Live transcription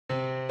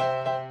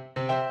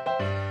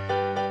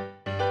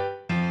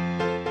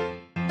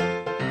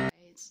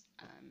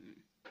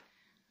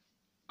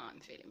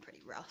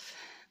stuff,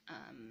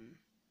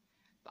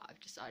 but I've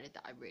decided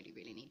that I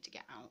really need to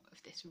get out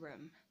of this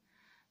room,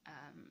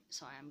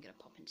 so I am going to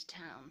pop into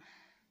town.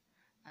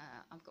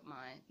 I've got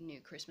my new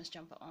Christmas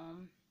jumper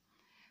on,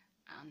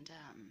 and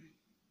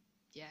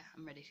yeah,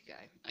 I'm ready to go.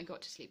 I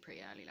got to sleep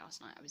pretty early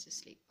last night. I was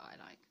asleep by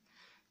like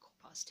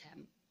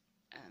 10:15,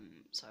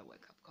 so I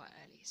woke up quite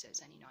early, so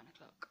it's only 9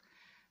 o'clock,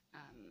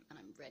 and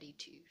I'm ready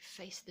to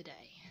face the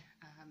day.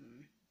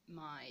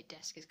 My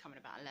desk is coming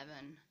about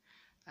 11.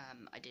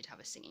 I did have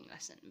a singing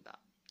lesson, but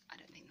I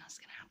don't think that's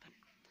going to happen.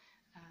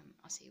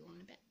 I'll see you all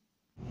in a bit.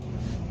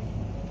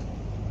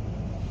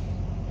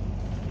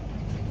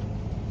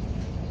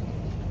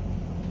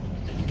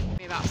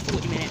 About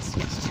 40 minutes to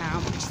get to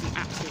town, which is an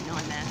absolute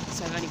nightmare,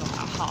 so I've only got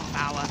about half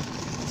hour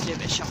to do a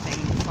bit of shopping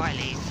before I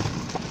leave.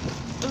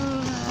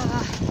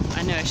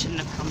 I know I shouldn't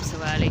have come so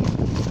early,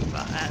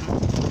 but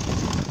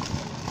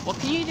what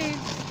can you do?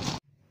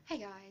 Hey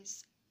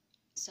guys,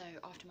 so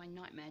after my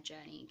nightmare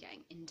journey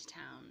getting into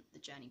town, the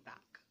journey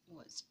back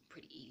was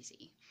pretty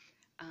easy.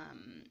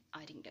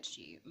 I didn't get to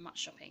do much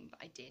shopping, but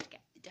I did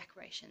get the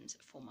decorations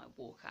for my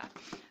walker.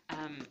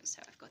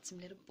 So I've got some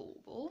little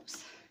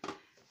baubles.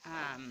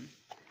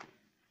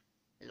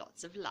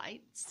 Lots of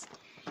lights,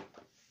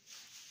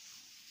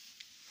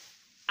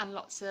 and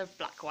lots of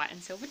black, white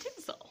and silver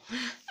tinsel.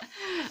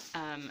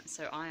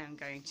 So I am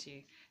going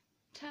to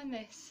turn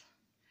this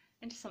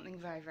into something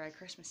very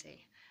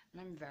Christmassy,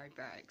 and I'm very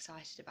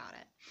excited about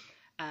it.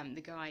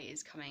 The guy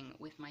is coming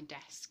with my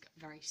desk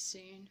very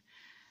soon,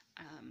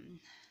 and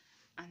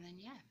then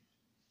yeah,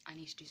 I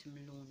need to do some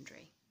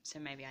laundry, so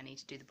maybe I need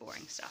to do the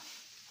boring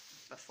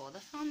stuff before the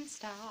fun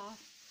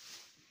stuff.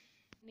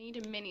 Need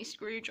a mini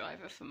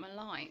screwdriver for my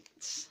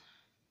lights.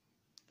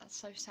 That's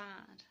so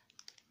sad.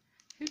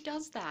 Who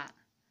does that?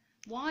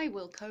 Why,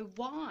 Wilco?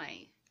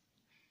 Why?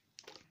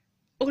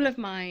 All of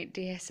my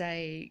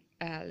DSA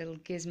little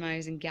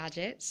gizmos and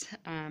gadgets.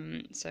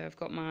 So I've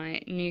got my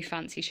new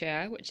fancy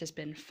chair, which has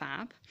been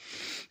fab.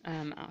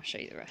 I'll show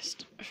you the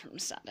rest from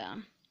sat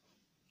down.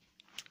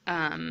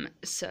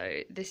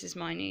 So this is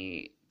my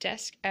new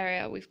desk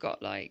area. We've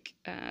got like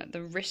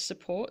the wrist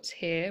supports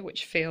here,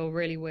 which feel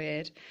really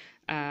weird.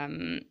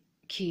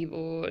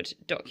 Keyboard,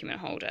 document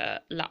holder,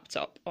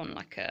 laptop on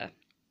like a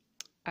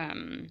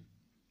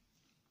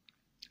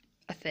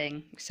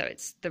thing, so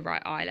it's the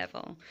right eye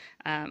level.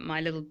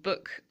 My little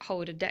book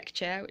holder deck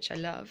chair, which I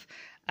love,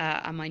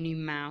 and my new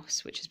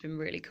mouse, which has been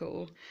really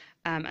cool.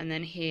 And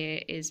then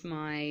here is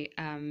my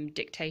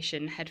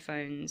dictation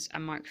headphones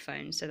and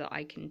microphone, so that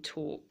I can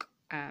talk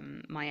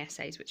my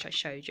essays, which I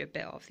showed you a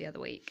bit of the other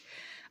week.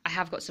 I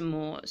have got some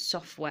more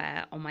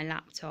software on my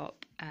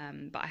laptop,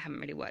 but I haven't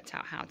really worked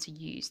out how to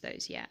use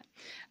those yet.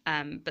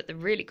 But the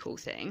really cool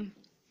thing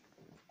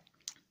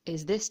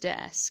is this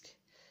desk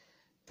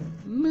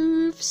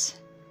moves.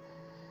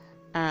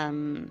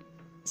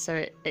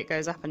 So it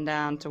goes up and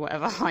down to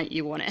whatever height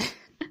you want it.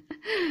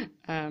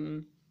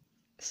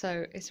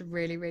 So it's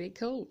really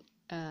cool,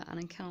 and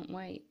I can't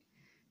wait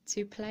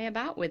to play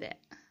about with it.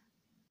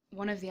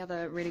 One of the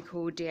other really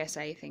cool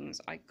DSA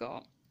things I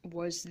got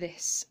was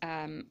this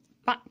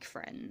back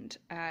friend.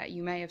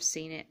 You may have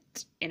seen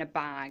it in a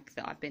bag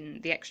that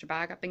the extra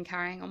bag I've been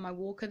carrying on my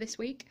walker this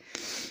week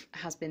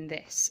has been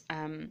this.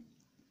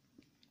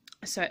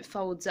 So it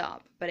folds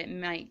up, but it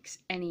makes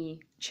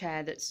any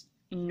chair that's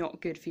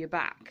not good for your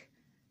back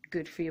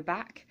good for your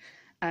back,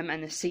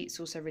 and the seat's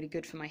also really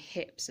good for my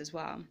hips as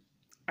well.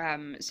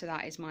 So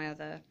that is my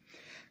other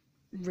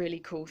really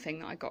cool thing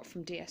that I got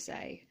from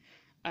DSA.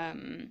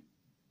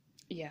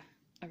 Yeah,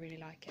 I really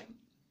like it.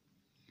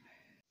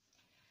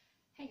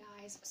 Hey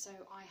guys, so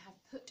I have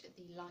put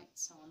the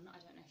lights on. I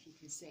don't know if you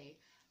can see,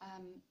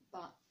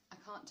 but I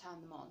can't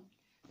turn them on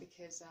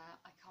because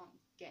I can't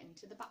get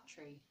into the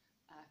battery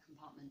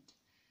compartment,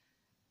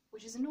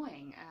 which is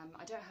annoying.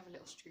 I don't have a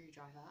little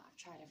screwdriver. I've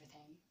tried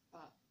everything,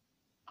 but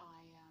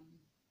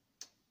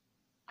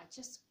I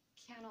just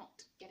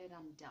cannot get it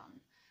undone,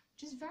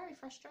 which is very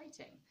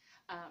frustrating.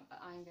 But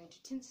I'm going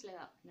to tinsel it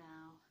up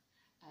now,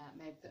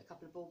 maybe put a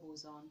couple of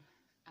baubles on,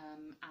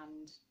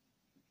 and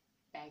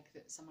beg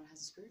that someone has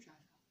a screwdriver.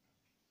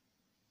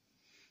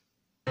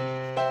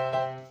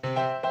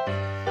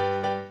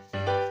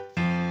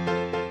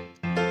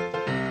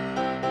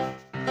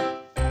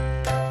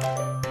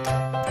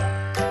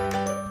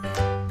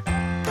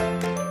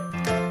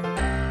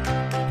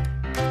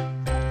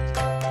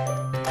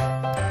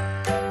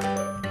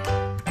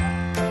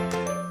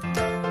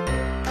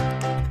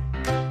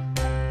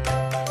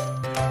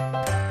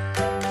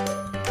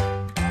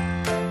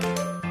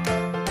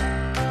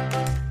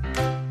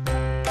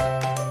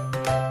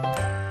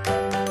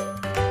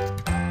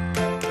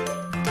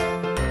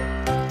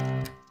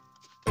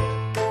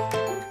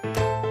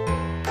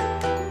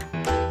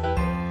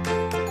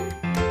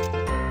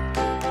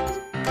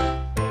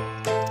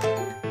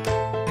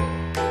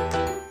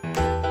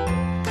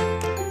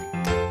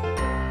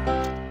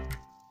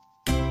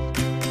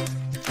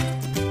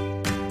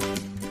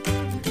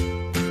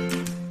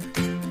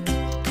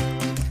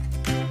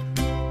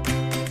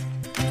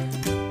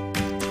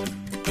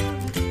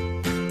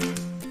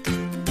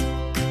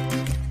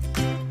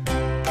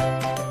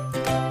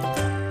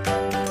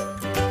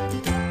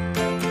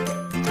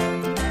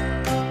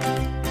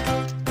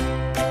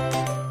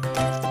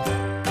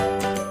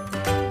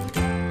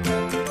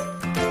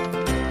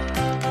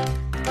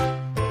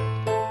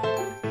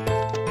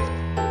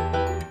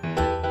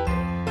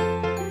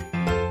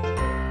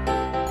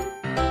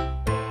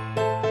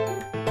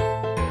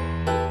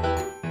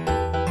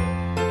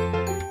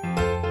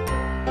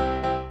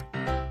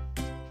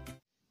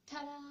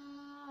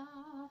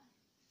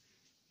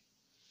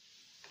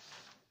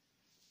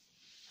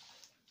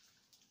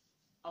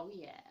 Oh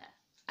yeah.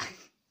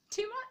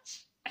 Too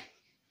much?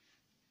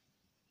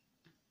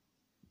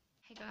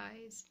 Hey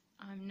guys,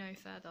 I'm no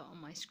further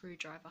on my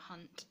screwdriver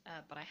hunt,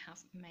 but I have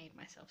made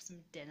myself some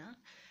dinner,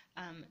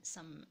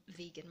 some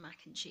vegan mac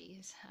and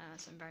cheese,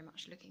 so I'm very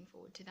much looking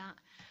forward to that.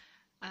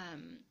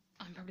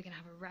 I'm probably going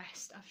to have a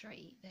rest after I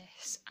eat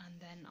this, and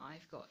then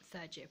I've got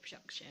third year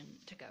production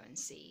to go and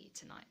see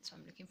tonight, so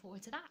I'm looking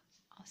forward to that.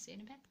 I'll see you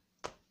in a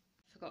bit.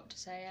 Forgot to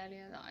say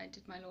earlier that I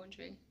did my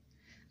laundry.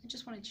 I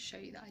just wanted to show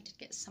you that I did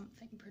get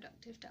something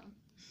productive done.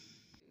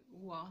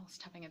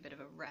 Whilst having a bit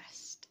of a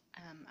rest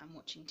and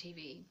watching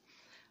TV,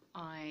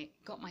 I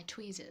got my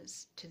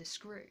tweezers to the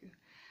screw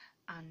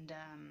and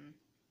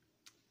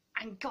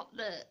got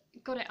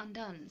it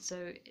undone.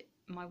 So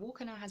my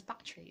walker now has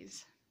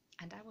batteries,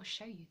 and I will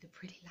show you the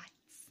pretty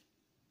lights.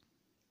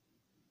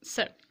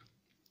 So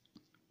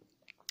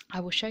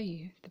I will show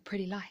you the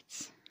pretty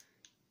lights.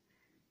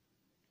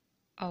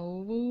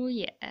 Oh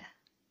yeah.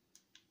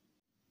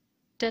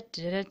 Da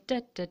da da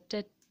da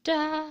da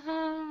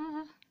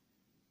da.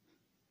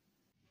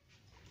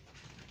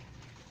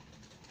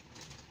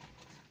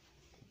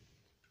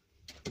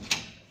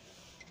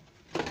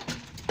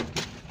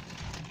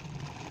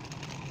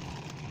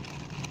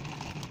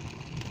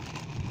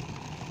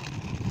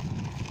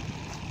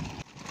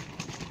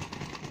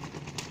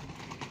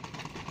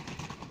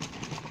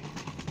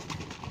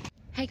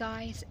 Hey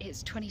guys,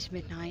 it's 20 to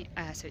midnight,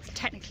 so it's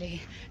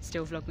technically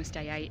still Vlogmas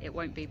Day 8. It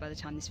won't be by the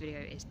time this video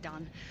is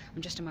done.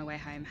 I'm just on my way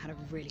home, had a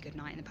really good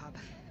night in the pub.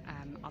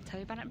 I'll tell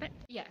you about it in a bit.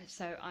 Yeah,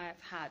 so I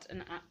have had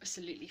an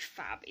absolutely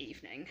fab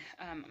evening.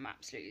 I'm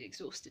absolutely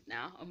exhausted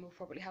now and will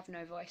probably have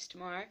no voice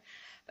tomorrow,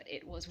 but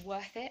it was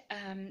worth it.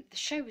 The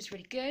show was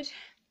really good.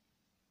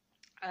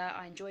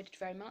 I enjoyed it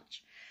very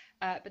much.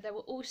 But there were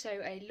also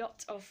a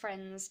lot of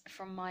friends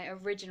from my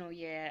original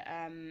year,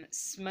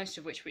 most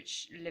of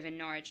which live in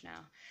Norwich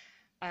now.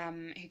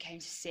 Who came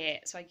to see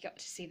it, so I got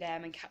to see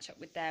them and catch up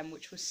with them,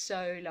 which was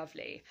so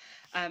lovely.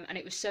 And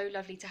it was so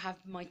lovely to have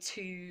my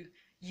two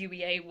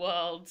UEA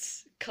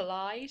worlds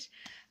collide.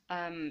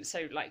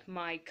 So like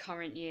my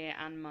current year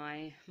and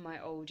my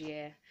old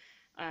year.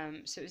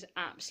 So it was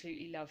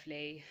absolutely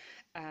lovely.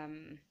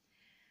 And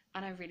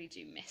I really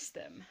do miss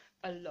them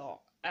a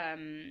lot.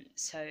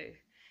 So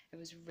it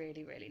was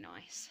really, really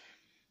nice.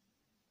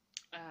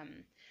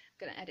 I'm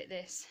gonna edit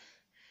this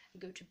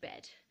and go to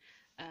bed.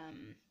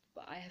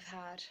 But I have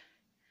had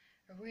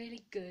a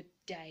really good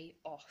day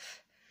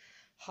off.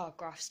 Hard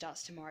graft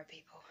starts tomorrow,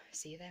 people.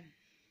 See you then.